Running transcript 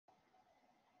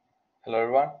Hello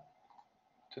everyone.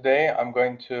 Today I'm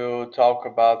going to talk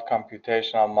about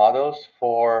computational models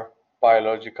for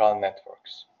biological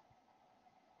networks.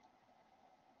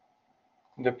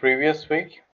 In the previous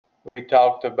week, we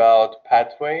talked about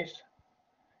pathways.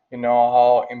 You know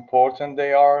how important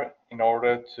they are in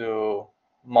order to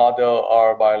model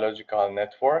our biological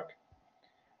network.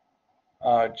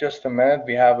 Just a minute,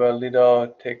 we have a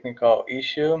little technical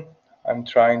issue. I'm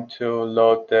trying to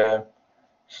load the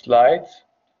slides.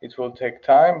 It will take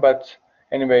time, but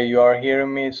anyway, you are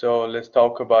hearing me, so let's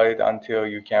talk about it until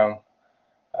you can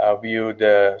view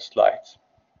the slides.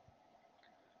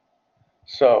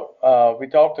 So we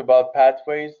talked about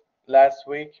pathways last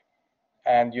week,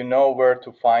 and you know where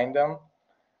to find them.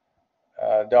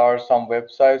 There are some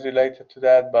websites related to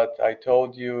that, but I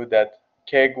told you that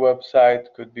KEGG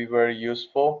website could be very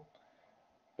useful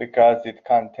because it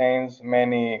contains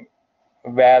many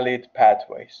valid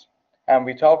pathways. And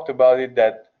we talked about it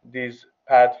that these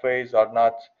pathways are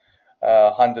not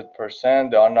 100%,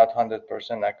 they are not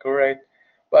 100% accurate,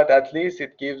 but at least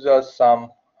it gives us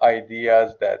some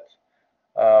ideas that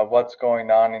what's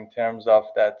going on in terms of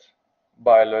that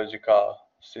biological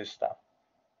system.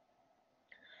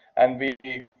 And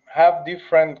we have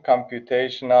different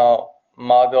computational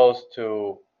models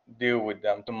to deal with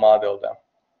them, to model them.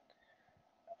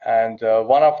 And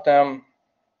one of them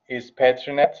is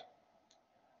PetriNet,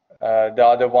 the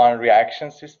other one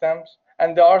reaction systems,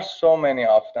 and there are so many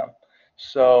of them.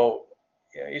 So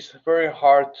it's very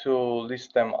hard to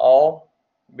list them all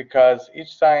because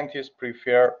each scientist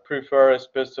prefer a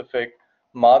specific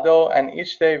model, and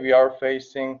each day we are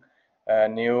facing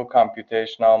new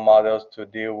computational models to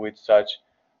deal with such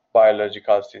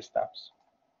biological systems.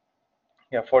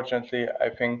 Yeah, fortunately, I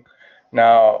think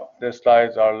now the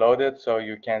slides are loaded, so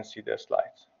you can see the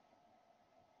slides.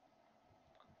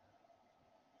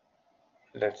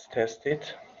 Let's test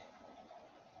it.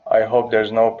 I hope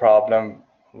there's no problem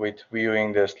with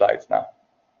viewing the slides now.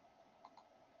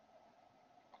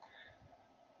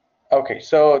 Okay,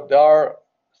 so there are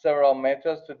several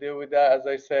methods to deal with that. As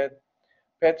I said,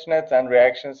 PetriNet and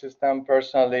reaction system,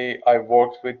 personally, I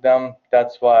worked with them.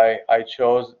 That's why I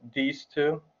chose these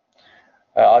two.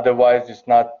 Otherwise, it's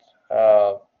not,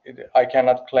 I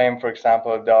cannot claim, for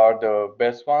example, they are the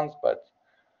best ones, but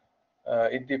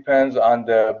it depends on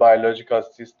the biological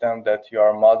system that you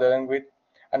are modeling with.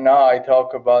 And now I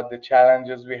talk about the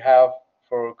challenges we have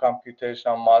for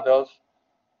computational models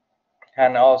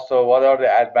and also what are the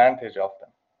advantages of them.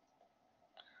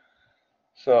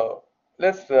 So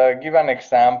let's give an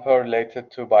example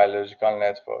related to biological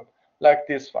network, like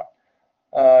this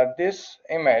one. This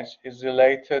image is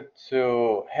related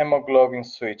to hemoglobin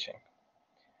switching.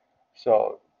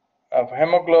 So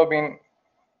hemoglobin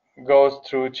goes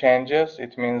through changes.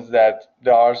 It means that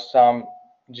there are some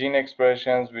gene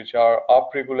expressions which are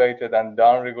upregulated and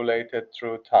downregulated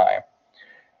through time.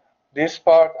 This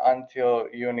part until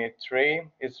unit 3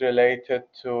 is related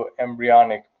to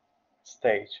embryonic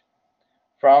stage.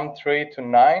 From 3 to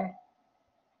 9,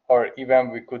 or even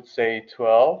we could say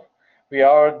 12, we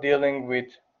are dealing with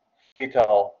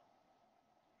fetal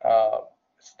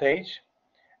stage,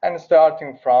 and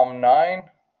starting from 9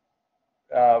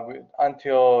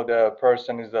 until the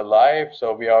person is alive,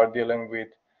 so we are dealing with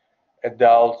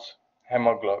adult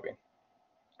hemoglobin.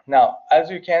 Now, as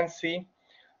you can see,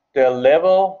 the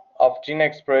level of gene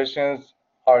expressions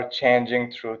are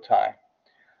changing through time.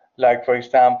 Like, for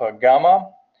example, gamma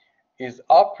is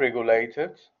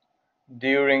upregulated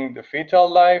during the fetal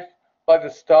life, but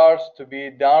it starts to be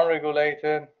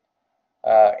downregulated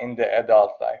in the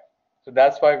adult life. So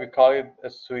that's why we call it a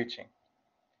switching.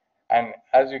 And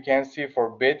as you can see for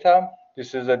beta,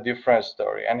 this is a different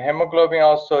story. And hemoglobin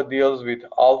also deals with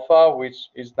alpha, which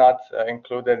is not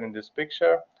included in this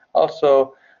picture.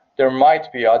 Also, there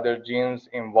might be other genes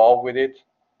involved with it,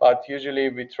 but usually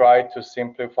we try to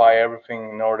simplify everything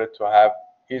in order to have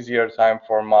easier time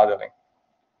for modeling.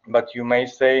 But you may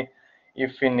say,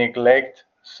 if we neglect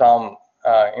some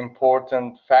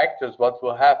important factors, what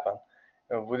will happen?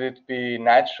 Would it be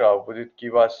natural? Would it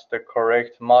give us the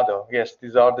correct model? Yes,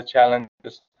 these are the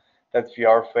challenges that we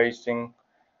are facing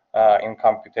in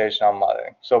computational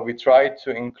modeling. So we try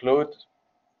to include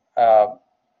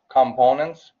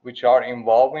components which are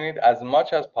involved in it as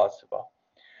much as possible.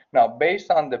 Now, based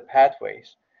on the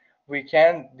pathways, we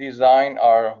can design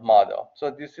our model. So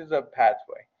this is a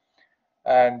pathway.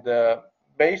 And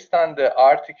based on the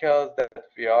articles that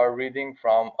we are reading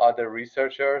from other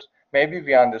researchers, maybe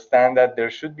we understand that there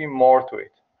should be more to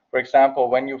it. For example,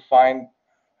 when you find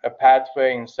a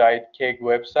pathway inside KEGG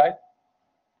website,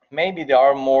 maybe there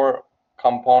are more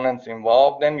components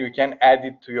involved, then you can add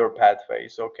it to your pathway.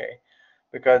 It's okay.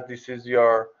 because this is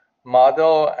your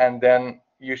model, and then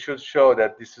you should show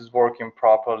that this is working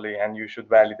properly and you should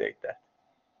validate that.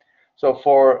 So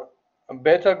for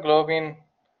beta globin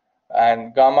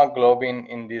and gamma globin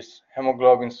in this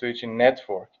hemoglobin switching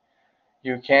network,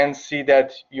 you can see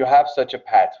that you have such a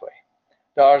pathway.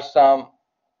 There are some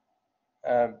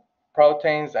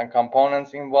proteins and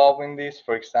components involved in this.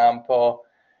 For example,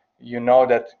 you know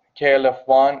that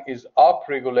KLF1 is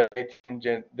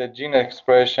upregulating the gene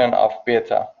expression of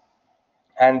beta,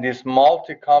 and this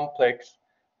multi-complex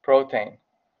protein,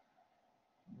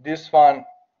 this one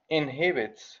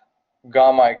inhibits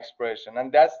gamma expression,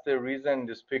 and that's the reason in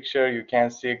this picture you can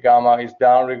see gamma is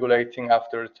down-regulating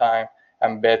after time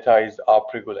and beta is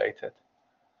upregulated.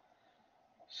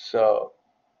 So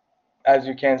as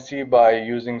you can see, by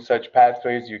using such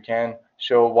pathways, you can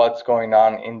show what's going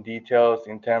on in details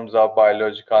in terms of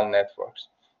biological networks.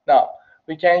 Now,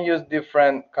 we can use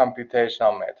different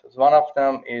computational methods. One of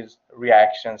them is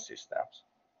reaction systems.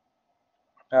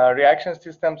 Reaction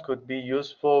systems could be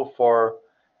useful for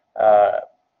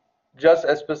just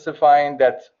specifying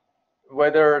that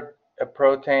whether a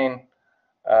protein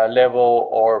level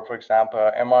or, for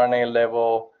example, mRNA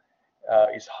level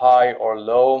is high or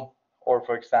low, or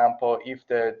for example, if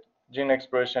the gene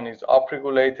expression is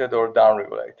upregulated or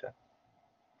downregulated,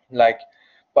 like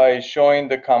by showing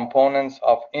the components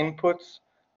of inputs,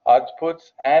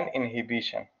 outputs, and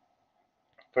inhibition.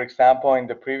 For example, in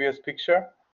the previous picture,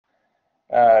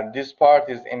 this part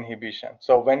is inhibition.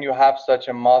 So when you have such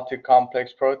a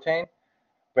multi-complex protein,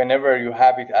 whenever you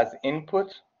have it as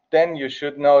input, then you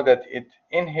should know that it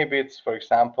inhibits, for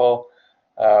example,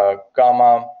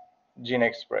 gamma gene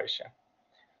expression.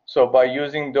 So by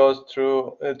using those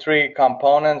three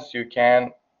components, you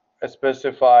can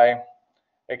specify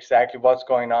exactly what's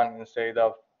going on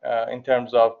in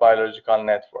terms of biological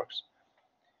networks.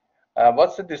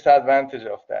 What's the disadvantage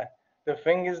of that? The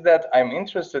thing is that I'm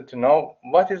interested to know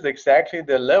what is exactly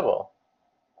the level,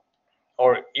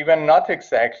 or even not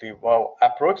exactly, well,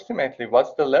 approximately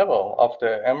what's the level of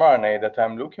the mRNA that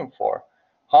I'm looking for?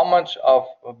 How much of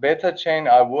beta chain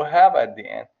I will have at the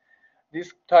end?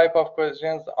 These type of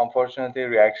questions, unfortunately,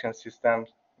 reaction systems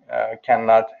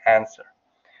cannot answer.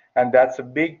 And that's a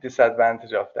big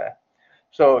disadvantage of that.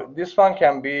 So this one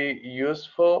can be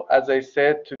useful, as I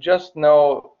said, to just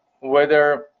know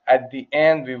whether at the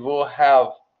end we will have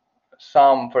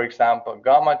some, for example,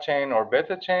 gamma chain or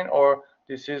beta chain, or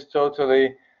this is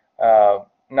totally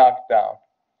knocked down.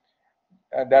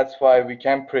 And that's why we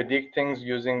can predict things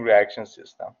using reaction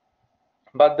system.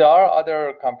 But there are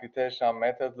other computational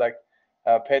methods like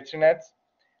PetriNet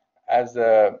as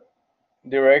a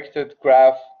directed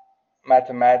graph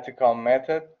mathematical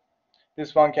method.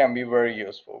 This one can be very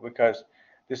useful because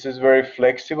this is very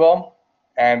flexible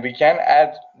and we can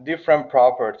add different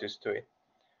properties to it.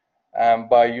 And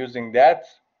by using that,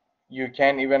 you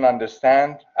can even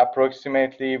understand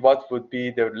approximately what would be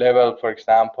the level, for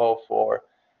example, for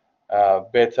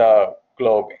beta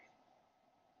globin.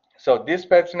 So this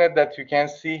PetriNet that you can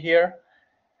see here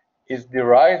is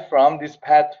derived from this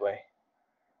pathway.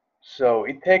 So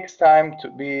it takes time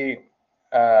to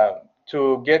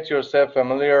get yourself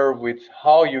familiar with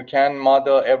how you can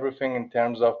model everything in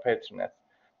terms of PetriNet.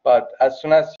 But as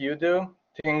soon as you do,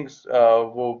 things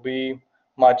will be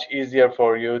much easier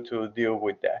for you to deal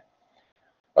with that.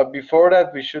 But before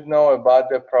that, we should know about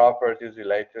the properties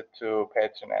related to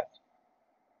PetriNet.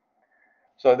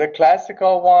 So the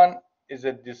classical one is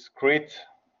a discrete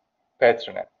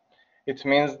PetriNet. It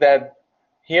means that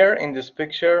here in this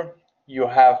picture, you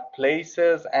have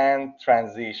places and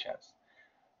transitions.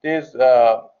 These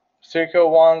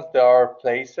circle ones, they are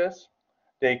places.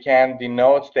 They can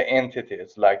denote the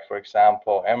entities, like, for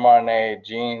example, mRNA,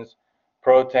 genes,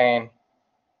 protein.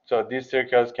 So these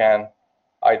circles can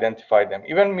identify them.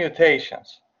 Even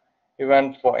mutations.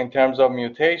 Even in terms of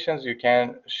mutations, you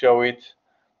can show it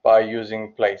by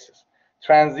using places.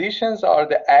 Transitions are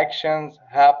the actions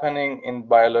happening in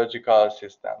biological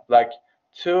systems, like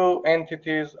two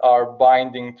entities are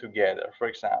binding together, for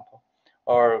example,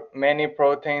 or many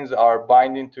proteins are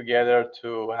binding together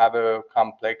to have a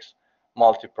complex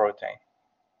multiprotein.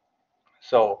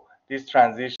 So these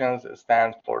transitions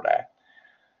stand for that.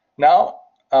 Now,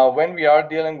 when we are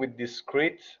dealing with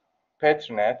discrete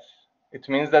PetriNet, it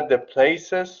means that the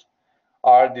places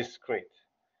are discrete.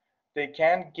 They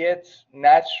can get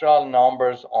natural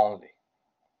numbers only.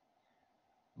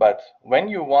 But when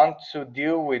you want to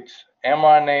deal with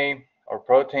mRNA or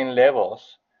protein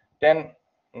levels, then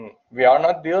we are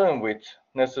not dealing with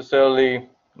necessarily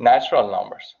natural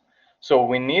numbers. So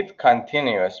we need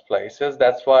continuous places.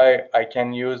 That's why I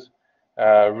can use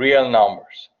real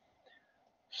numbers.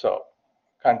 So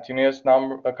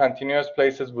continuous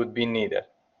places would be needed.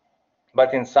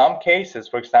 But in some cases,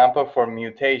 for example, for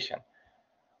mutation,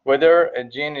 whether a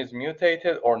gene is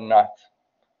mutated or not.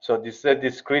 So this is a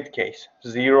discrete case,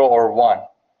 0 or 1.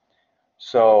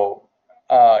 So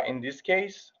in this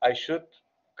case, I should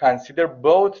consider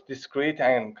both discrete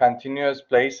and continuous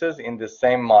places in the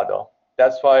same model.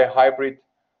 That's why hybrid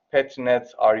petri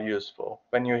nets are useful.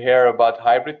 When you hear about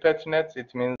hybrid petri nets,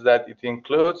 it means that it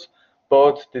includes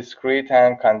both discrete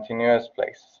and continuous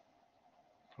places.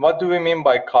 What do we mean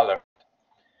by colored?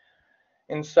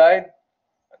 Inside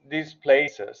these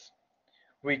places,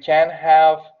 we can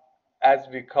have, as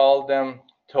we call them,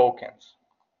 tokens.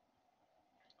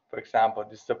 For example,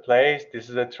 this is a place, this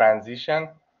is a transition.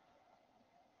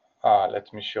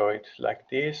 Let me show it like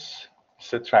this.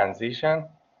 It's a transition.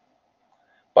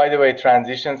 By the way,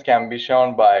 transitions can be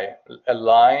shown by a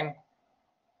line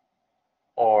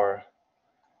or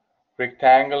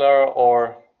rectangular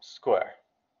or square.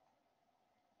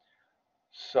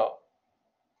 So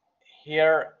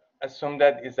here, assume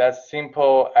that it's as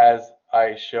simple as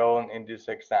I shown in this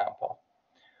example.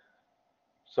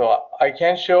 So I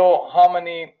can show how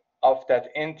many of that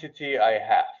entity I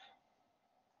have.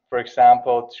 For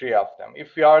example, 3 of them.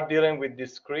 If we are dealing with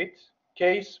discrete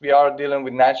case, we are dealing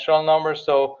with natural numbers,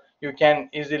 so you can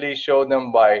easily show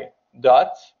them by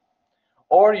dots,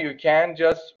 or you can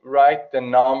just write the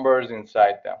numbers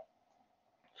inside them.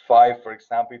 5, for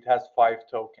example, it has 5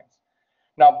 tokens.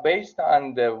 Now, based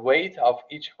on the weight of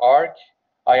each arc,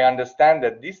 I understand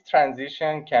that this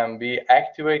transition can be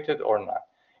activated or not.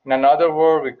 In another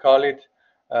word, we call it,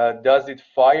 does it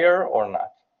fire or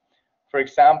not? For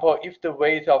example, if the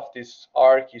weight of this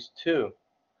arc is 2,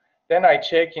 then I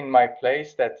check in my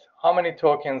place that how many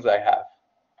tokens I have.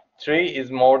 3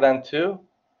 is more than 2,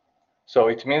 so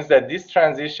it means that this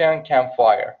transition can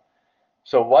fire.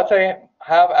 So what I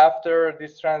have after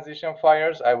this transition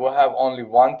fires, I will have only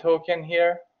 1 token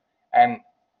here, and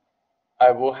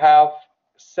I will have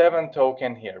 7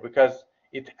 tokens here, because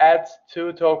it adds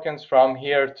 2 tokens from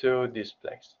here to this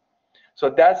place. So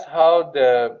that's how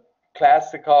the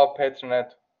classical petri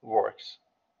net works.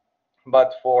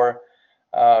 But for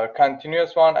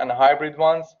continuous one and hybrid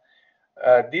ones,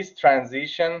 this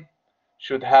transition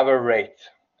should have a rate,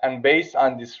 and based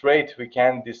on this rate we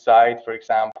can decide, for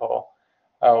example,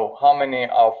 how many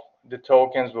of the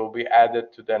tokens will be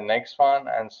added to the next one,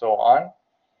 and so on.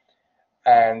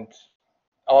 And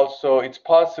also it's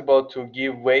possible to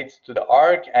give weights to the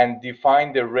arc and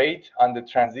define the rate on the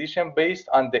transition based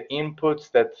on the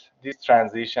inputs that this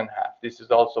transition have. This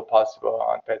is also possible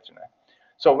on petri net.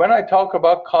 So when I talk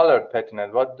about colored petri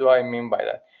net, what do I mean by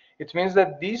that? It means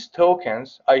that these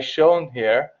tokens I shown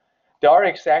here, they are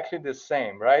exactly the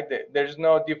same, right? There's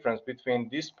no difference between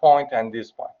this point and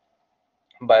this point.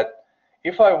 But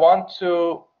if I want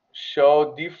to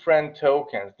show different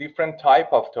tokens, different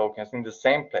type of tokens in the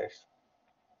same place,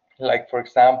 like for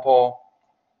example,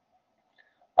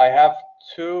 I have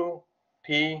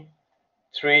 2p,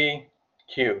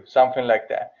 3q, something like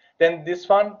that. Then this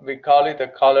one, we call it a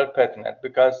colored petri net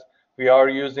because we are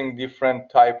using different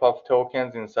type of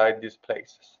tokens inside these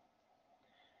places.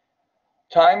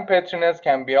 Time petri nets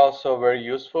can be also very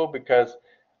useful because,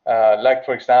 like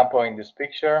for example, in this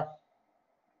picture,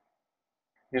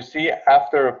 you see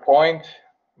after a point,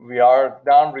 we are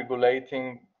down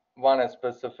regulating one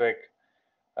specific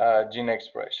gene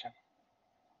expression.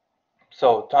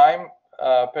 So time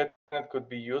petri net could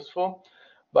be useful,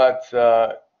 but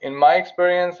in my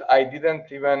experience, I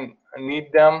didn't even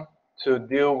need them to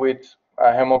deal with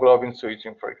hemoglobin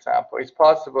switching, for example. It's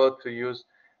possible to use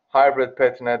hybrid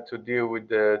petri net to deal with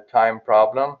the time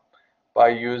problem by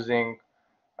using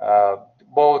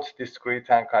both discrete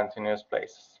and continuous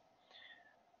places.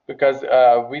 Because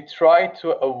we try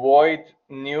to avoid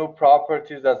new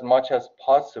properties as much as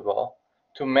possible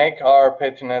to make our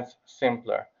petri nets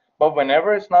simpler. But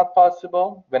whenever it's not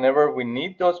possible, whenever we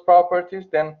need those properties,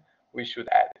 then we should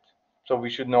add it. So we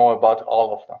should know about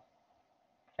all of them.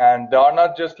 And they are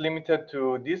not just limited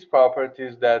to these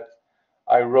properties that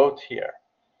I wrote here.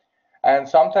 And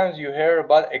sometimes you hear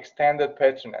about extended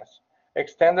petri nets.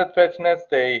 Extended petri nets,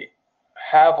 they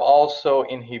have also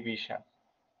inhibition.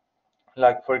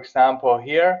 Like for example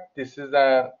here, this is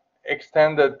an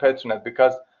extended petri net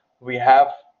because we have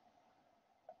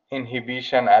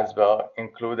inhibition as well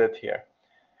included here.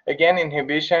 Again,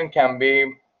 inhibition can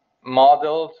be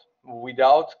modeled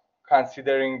without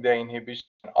considering the inhibition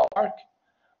arc,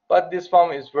 but this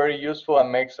one is very useful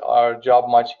and makes our job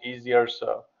much easier,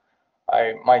 so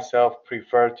I myself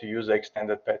prefer to use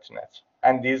extended petri nets.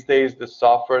 And these days the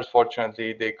softwares,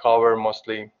 fortunately, they cover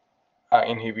mostly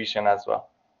inhibition as well.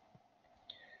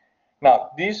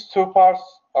 Now, these two parts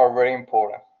are very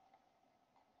important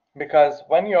because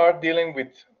when you are dealing with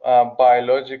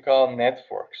biological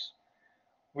networks,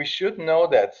 we should know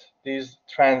that these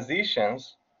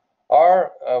transitions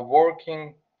are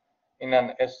working in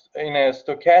a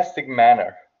stochastic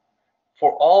manner.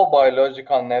 For all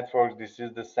biological networks, this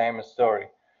is the same story.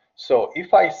 So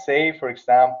if I say, for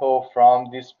example, from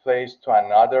this place to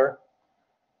another,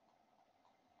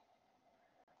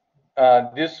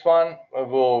 this one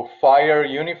will fire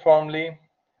uniformly.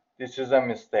 This is a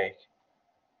mistake.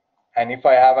 And if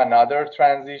I have another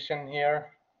transition here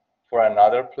for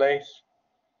another place,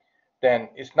 then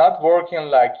it's not working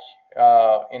like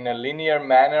in a linear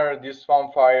manner. This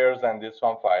one fires and this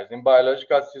one fires. In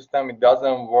biological system, it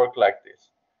doesn't work like this.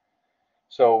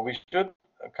 So we should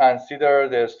consider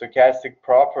the stochastic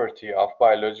property of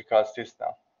biological system.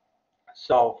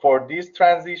 So for these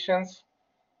transitions,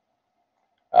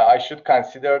 I should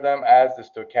consider them as the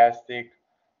stochastic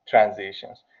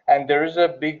transitions. And there is a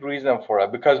big reason for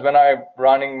it, because when I'm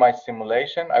running my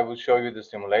simulation, I will show you the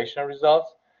simulation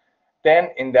results. Then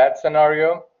in that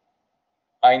scenario,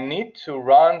 I need to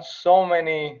run so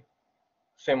many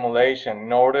simulations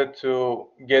in order to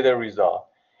get a result.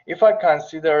 If I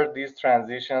consider these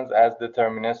transitions as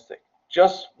deterministic,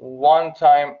 just one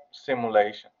time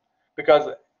simulation, because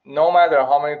no matter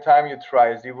how many times you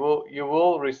try, you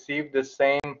will receive the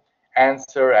same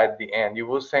answer at the end. You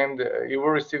will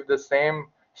receive the same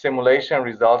simulation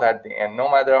result at the end, no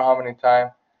matter how many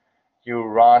times you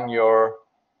run your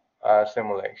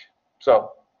simulation.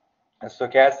 So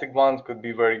stochastic ones could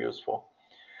be very useful.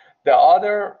 The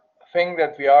other thing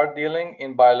that we are dealing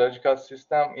in biological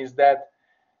system is that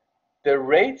the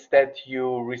rates that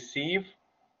you receive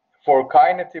for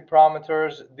kinetic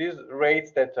parameters, these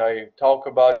rates that I talk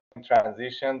about in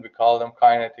transition, we call them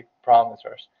kinetic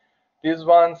parameters. These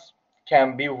ones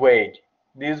can be vague.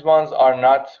 These ones are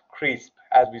not crisp,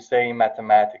 as we say in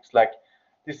mathematics. Like,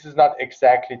 this is not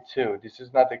exactly 2. This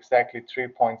is not exactly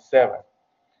 3.7.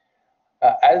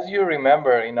 As you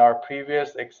remember in our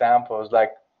previous examples,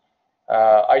 like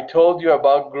I told you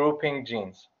about grouping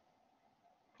genes.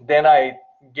 Then I've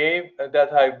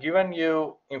given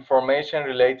you information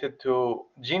related to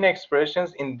gene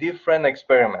expressions in different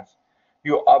experiments.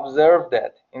 You observe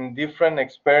that in different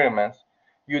experiments,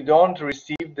 you don't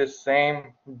receive the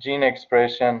same gene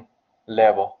expression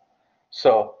level.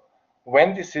 So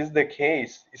when this is the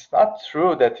case, it's not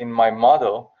true that in my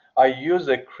model, I use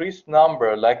a crisp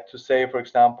number, like to say, for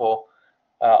example,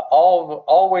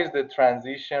 always the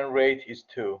transition rate is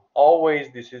 2.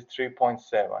 Always this is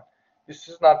 3.7. This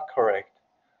is not correct.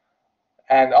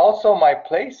 And also my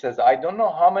places, I don't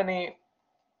know how many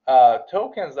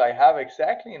tokens I have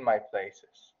exactly in my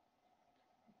places.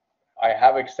 I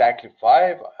have exactly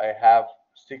 5, I have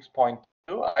 6.2,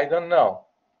 I don't know.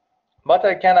 But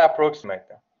I can approximate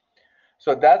them.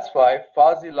 So that's why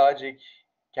fuzzy logic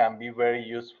can be very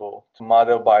useful to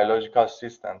model biological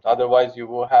systems. Otherwise, you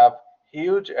will have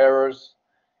huge errors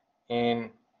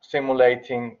in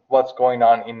simulating what's going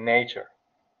on in nature.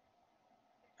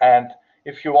 And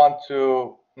if you want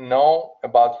to know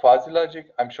about fuzzy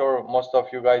logic, I'm sure most of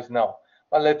you guys know,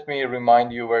 but let me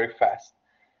remind you very fast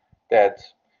that,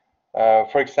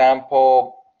 for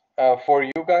example, for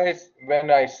you guys, when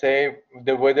I say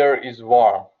the weather is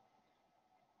warm,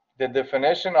 the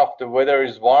definition of the weather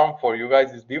is warm for you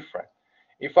guys is different.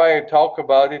 If I talk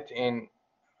about it in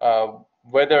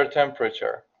weather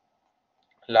temperature,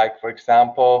 like for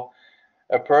example,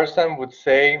 a person would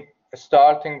say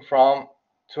starting from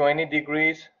 20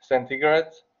 degrees centigrade,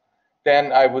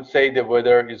 then I would say the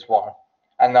weather is warm.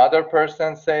 Another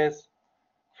person says,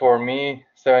 for me,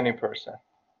 70%,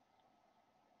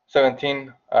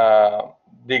 17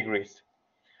 degrees.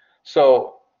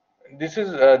 So this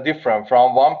is different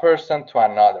from one person to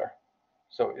another.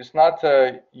 So it's not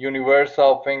a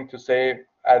universal thing to say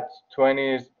at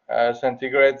 20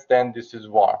 centigrades, then this is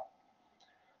warm.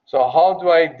 So how do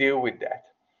I deal with that?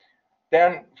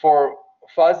 Then for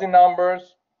fuzzy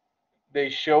numbers, they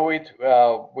show it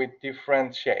with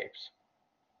different shapes.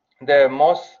 The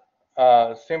most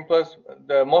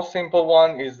simple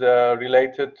one is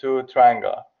related to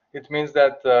triangle. It means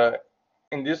that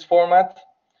in this format,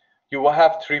 you will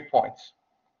have 3 points.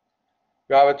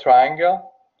 You have a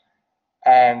triangle,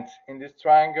 and in this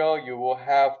triangle, you will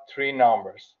have 3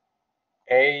 numbers,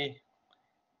 A,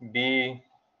 B,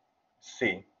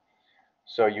 C.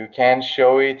 So you can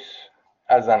show it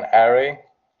as an array,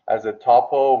 as a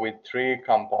tuple with 3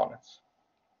 components.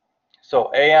 So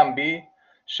A and B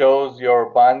shows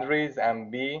your boundaries,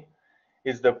 and B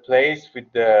is the place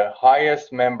with the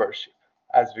highest membership,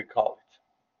 as we call it.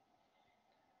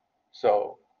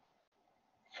 So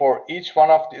For each one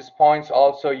of these points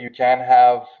also you can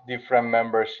have different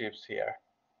memberships here.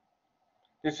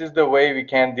 This is the way we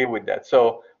can deal with that.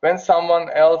 So when someone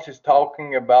else is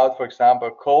talking about, for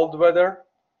example, cold weather,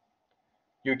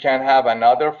 you can have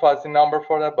another fuzzy number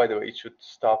for that. By the way, it should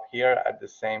stop here at the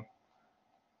same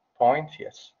point.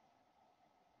 Yes.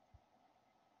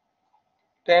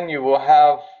 Then you will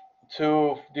have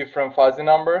two different fuzzy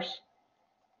numbers.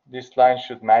 This line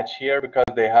should match here because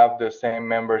they have the same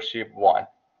membership 1.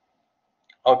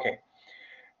 Okay.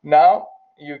 Now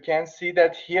you can see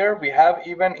that here we have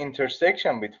even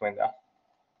intersection between them.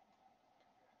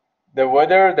 The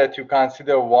weather that you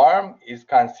consider warm is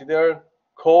considered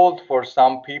cold for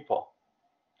some people.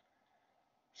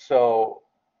 So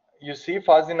you see,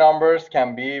 fuzzy numbers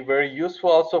can be very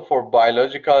useful also for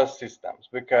biological systems,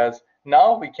 because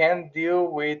now we can deal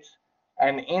with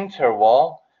an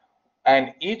interval,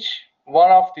 and each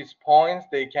one of these points,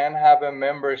 they can have a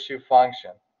membership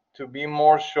function to be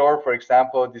more sure. For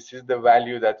example, this is the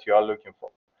value that you are looking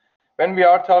for. When we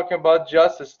are talking about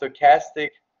just a stochastic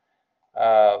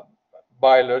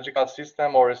biological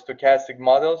system or stochastic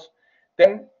models,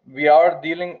 then we are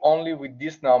dealing only with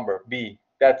this number, B.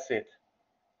 That's it.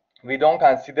 We don't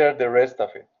consider the rest of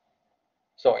it.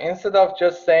 So instead of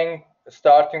just saying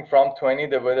starting from 20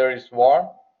 the weather is warm,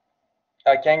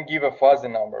 I can give a fuzzy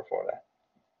number for that.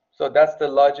 So that's the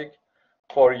logic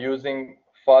for using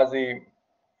fuzzy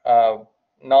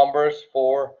numbers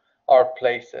for our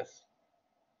places.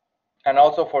 And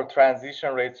also for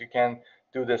transition rates, you can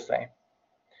do the same.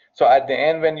 So at the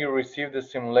end, when you receive the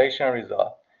simulation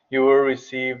result, you will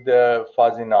receive the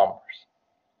fuzzy numbers.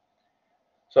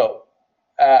 So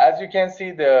as you can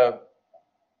see, the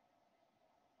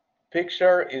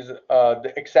picture is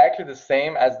exactly the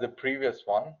same as the previous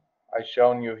one I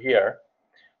shown you here.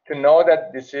 To know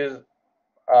that this is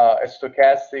a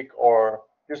stochastic, or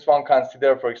this one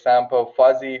consider, for example,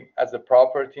 fuzzy as a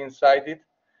property inside it,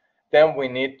 then we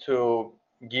need to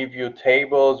give you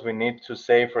tables. We need to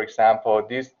say, for example,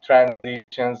 these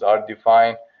transitions are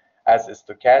defined as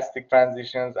stochastic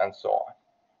transitions and so on.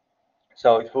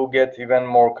 So it will get even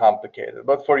more complicated.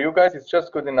 But for you guys, it's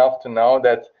just good enough to know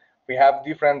that we have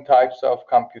different types of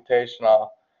computational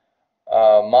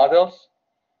models,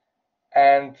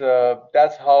 and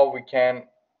that's how we can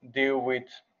deal with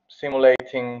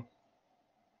simulating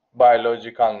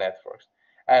biological networks.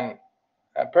 And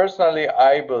personally,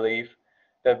 I believe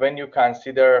that when you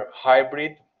consider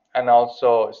hybrid and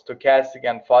also stochastic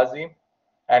and fuzzy,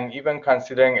 and even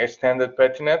considering extended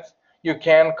pettinets, you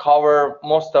can cover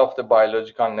most of the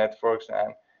biological networks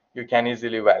and you can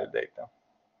easily validate them.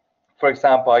 For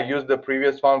example, I used the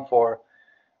previous one for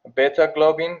beta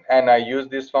globin, and I use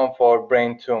this one for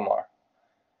brain tumor.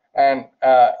 And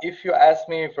if you ask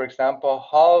me, for example,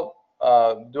 how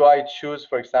do I choose,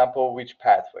 for example, which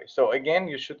pathway? So again,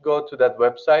 you should go to that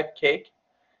website, Cake,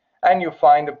 and you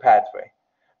find a pathway.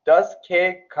 Does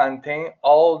Cake contain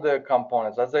all the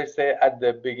components? As I said at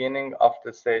the beginning of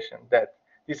the session, that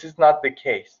this is not the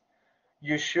case.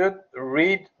 You should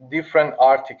read different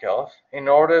articles in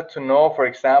order to know, for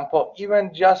example,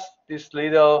 even just this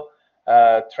little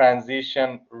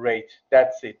transition rate.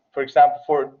 That's it. For example,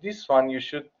 for this one, you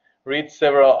should read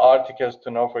several articles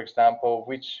to know, for example,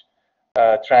 which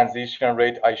transition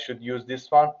rate I should use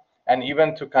this one, and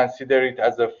even to consider it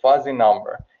as a fuzzy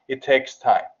number. It takes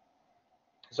time.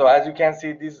 So as you can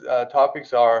see, these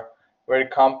topics are very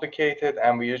complicated,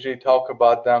 and we usually talk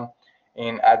about them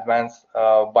in advanced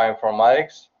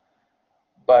bioinformatics.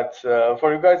 But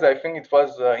for you guys, I think it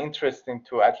was interesting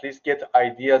to at least get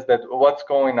ideas that what's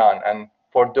going on. And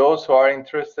for those who are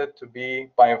interested to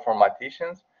be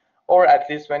bioinformaticians, or at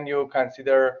least when you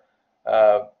consider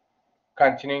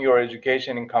continuing your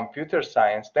education in computer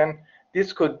science, then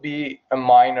this could be a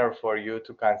minor for you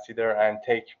to consider and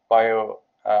take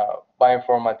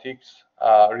bioinformatics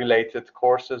related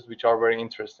courses, which are very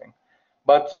interesting.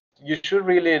 But you should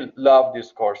really love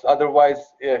this course.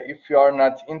 Otherwise, if you are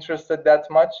not interested that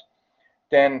much,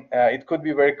 then it could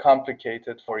be very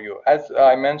complicated for you. As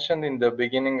I mentioned in the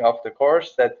beginning of the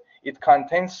course, that it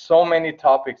contains so many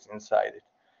topics inside it: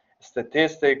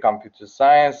 statistics, computer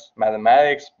science,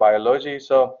 mathematics, biology.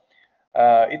 So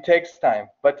it takes time.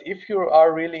 But if you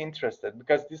are really interested,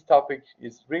 because this topic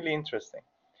is really interesting,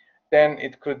 then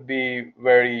it could be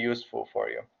very useful for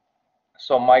you.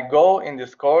 So my goal in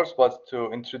this course was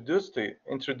to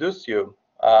introduce you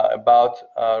about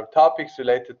topics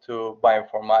related to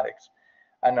bioinformatics,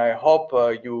 and I hope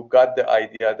you got the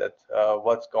idea that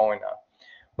what's going on.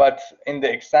 But in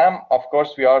the exam, of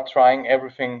course, we are trying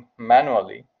everything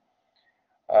manually,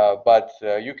 but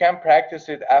you can practice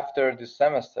it after this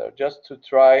semester just to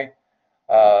try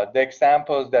the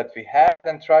examples that we had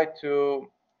and try to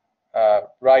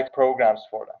write programs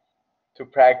for them to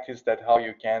practice that how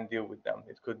you can deal with them.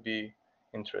 It could be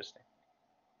interesting.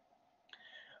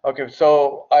 Okay,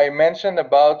 so I mentioned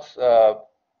about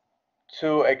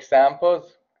two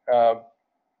examples,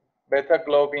 beta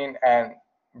globin and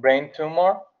brain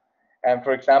tumor. And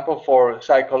for example, for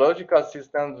psychological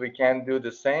systems, we can do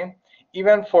the same.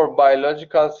 Even for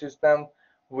biological systems,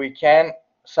 we can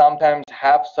sometimes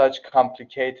have such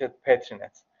complicated petri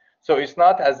nets. So it's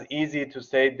not as easy to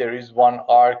say there is one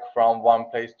arc from one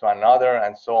place to another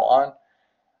and so on.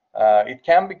 It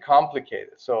can be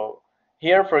complicated. So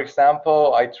here, for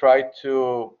example, I try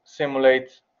to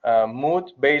simulate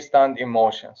mood based on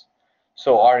emotions.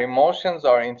 So our emotions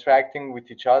are interacting with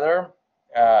each other,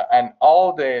 and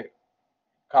all the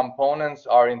components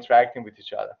are interacting with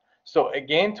each other. So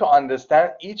again, to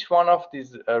understand each one of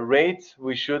these rates,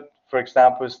 we should, for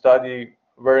example, study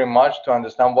very much to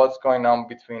understand what's going on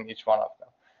between each one of them.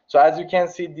 So as you can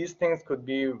see, these things could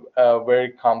be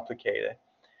very complicated.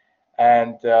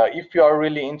 And if you are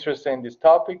really interested in these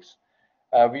topics,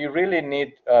 we really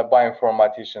need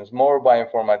bioinformaticians, more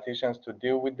bioinformaticians to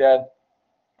deal with that.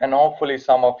 And hopefully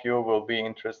some of you will be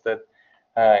interested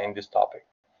in this topic.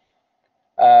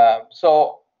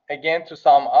 So again, to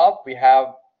sum up, we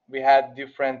had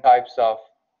different types of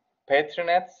petri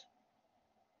nets,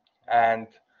 and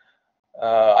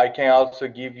I can also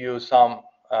give you some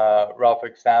rough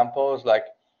examples, like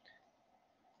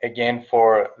again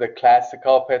for the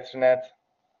classical petri net.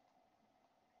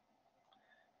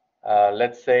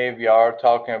 Let's say we are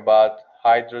talking about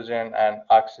hydrogen and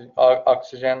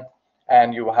oxygen,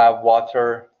 and you have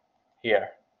water here.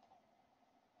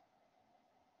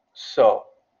 So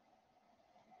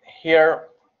here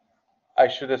I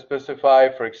should specify,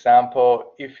 for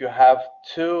example, if you have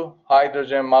 2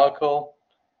 hydrogen molecule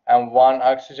and 1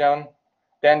 oxygen,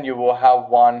 then you will have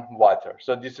 1 water.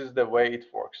 So this is the way it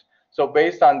works. So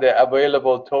based on the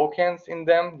available tokens in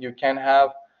them, you can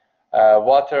have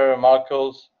water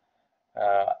molecules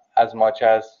as much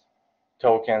as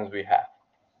tokens we have.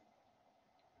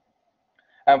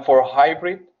 And for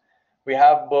hybrid, we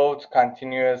have both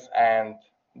continuous and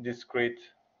discrete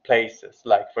places.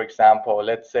 Like, for example,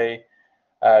 let's say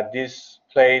this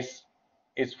place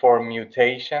is for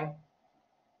mutation.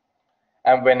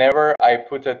 And whenever I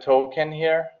put a token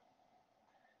here,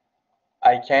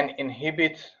 I can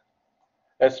inhibit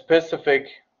a specific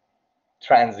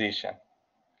transition.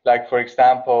 Like, for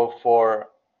example, for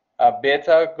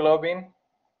beta globin,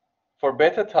 for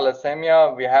beta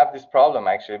thalassemia, we have this problem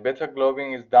actually. Beta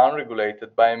globin is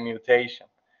downregulated by a mutation.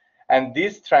 And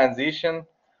this transition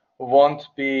won't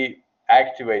be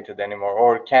activated anymore,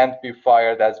 or can't be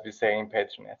fired, as we say in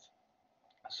petri nets.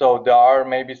 So there are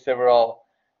maybe several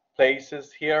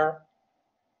places here,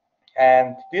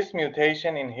 and this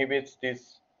mutation inhibits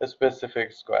this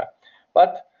specific square.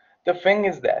 But the thing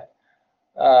is that,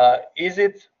 is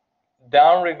it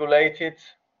downregulated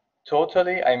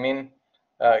totally? I mean,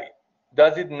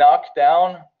 does it knock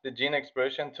down the gene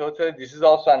expression totally? This is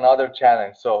also another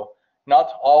challenge. So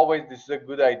not always this is a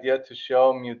good idea to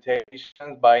show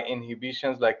mutations by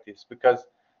inhibitions like this, because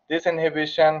this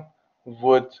inhibition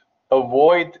would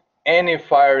avoid any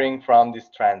firing from this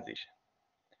transition.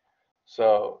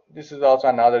 So this is also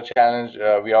another challenge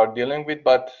we are dealing with,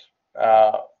 but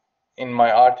in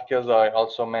my articles I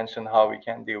also mentioned how we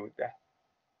can deal with that.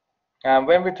 And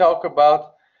when we talk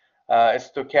about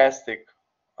stochastic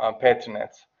petri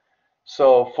nets,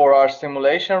 so for our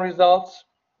simulation results,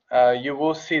 you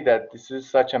will see that this is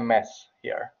such a mess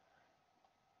here.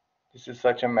 This is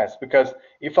such a mess, because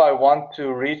if I want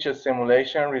to reach a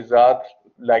simulation result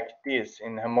like this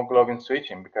in hemoglobin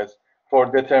switching, because for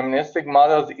deterministic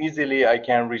models, easily I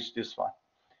can reach this one.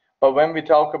 But when we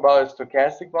talk about a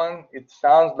stochastic one, it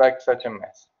sounds like such a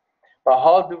mess. But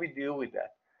how do we deal with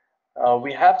that?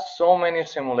 We have so many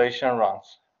simulation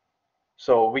runs.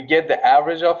 So we get the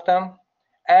average of them,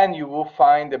 and you will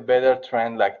find a better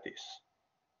trend like this.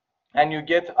 And you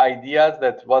get ideas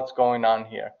that what's going on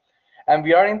here. And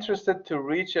we are interested to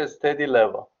reach a steady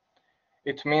level.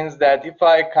 It means that if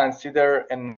I consider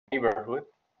a neighborhood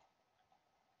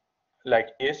like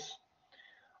this,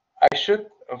 I should,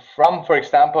 from, for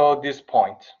example, this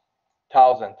point,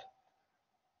 1000,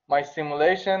 my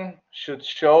simulation should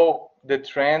show the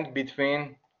trend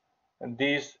between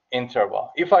this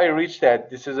interval. If I reach that,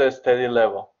 this is a steady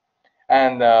level.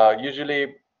 And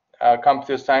usually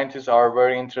computer scientists are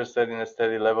very interested in a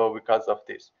steady level because of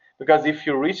this. Because if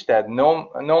you reach that,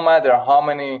 no matter how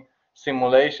many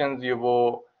simulations you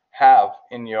will have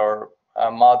in your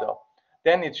model,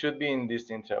 then it should be in this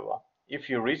interval. If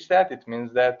you reach that, it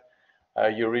means that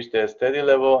you reach the steady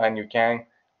level and you can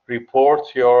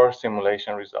report your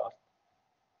simulation results.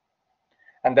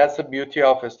 And that's the beauty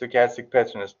of stochastic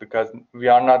patterns, because we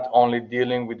are not only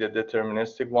dealing with the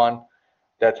deterministic one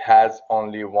that has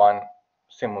only one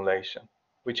simulation,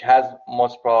 which has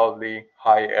most probably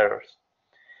high errors.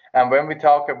 And when we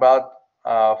talk about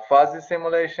fuzzy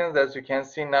simulations, as you can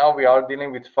see now, we are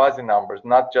dealing with fuzzy numbers,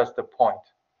 not just a point.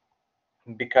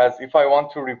 Because if I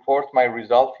want to report my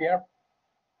result here,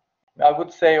 I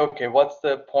would say, okay, what's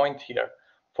the point here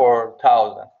for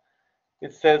 1000?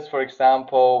 It says, for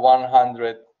example,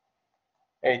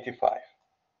 185.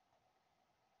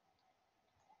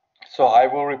 So I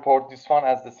will report this one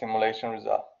as the simulation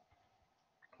result.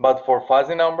 But for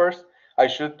fuzzy numbers, I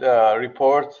should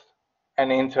report an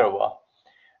interval.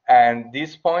 And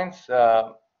these points,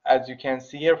 as you can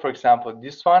see here, for example,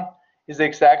 this one is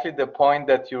exactly the point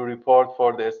that you report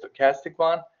for the stochastic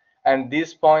one. And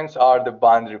these points are the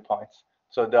boundary points.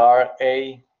 So there are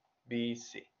A, B,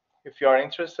 C. If you are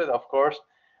interested, of course,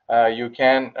 you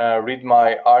can read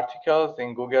my articles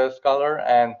in Google Scholar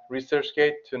and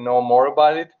ResearchGate to know more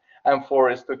about it. And for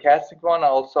a stochastic one, I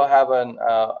also have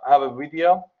a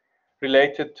video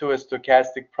related to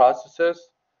stochastic processes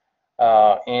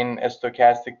in a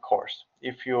stochastic course.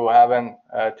 If you haven't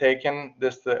taken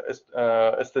this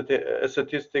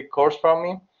statistic course from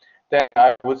me, then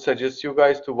I would suggest you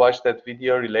guys to watch that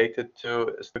video related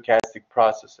to stochastic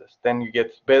processes. Then you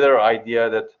get better idea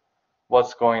that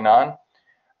what's going on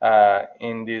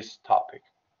in this topic.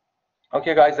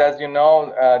 Okay, guys, as you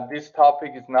know, this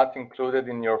topic is not included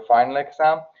in your final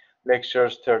exam.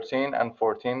 Lectures 13 and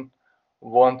 14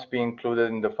 won't be included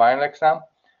in the final exam.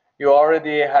 You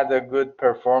already had a good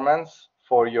performance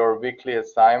for your weekly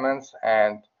assignments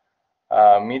and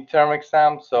midterm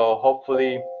exam, so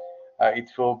hopefully it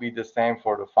will be the same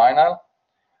for the final.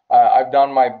 I've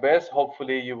done my best.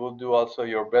 Hopefully you will do also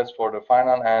your best for the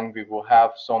final, and we will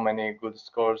have so many good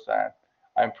scores, and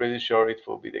I'm pretty sure it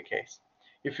will be the case.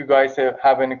 If you guys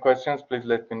have any questions, please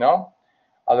let me know.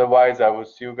 Otherwise, I will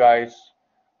see you guys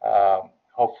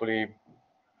hopefully.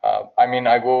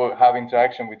 I will have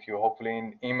interaction with you. Hopefully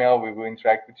in email, we will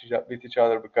interact with each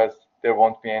other, because there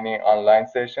won't be any online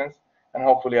sessions. And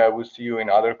hopefully I will see you in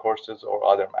other courses or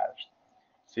other matters.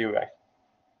 See you guys.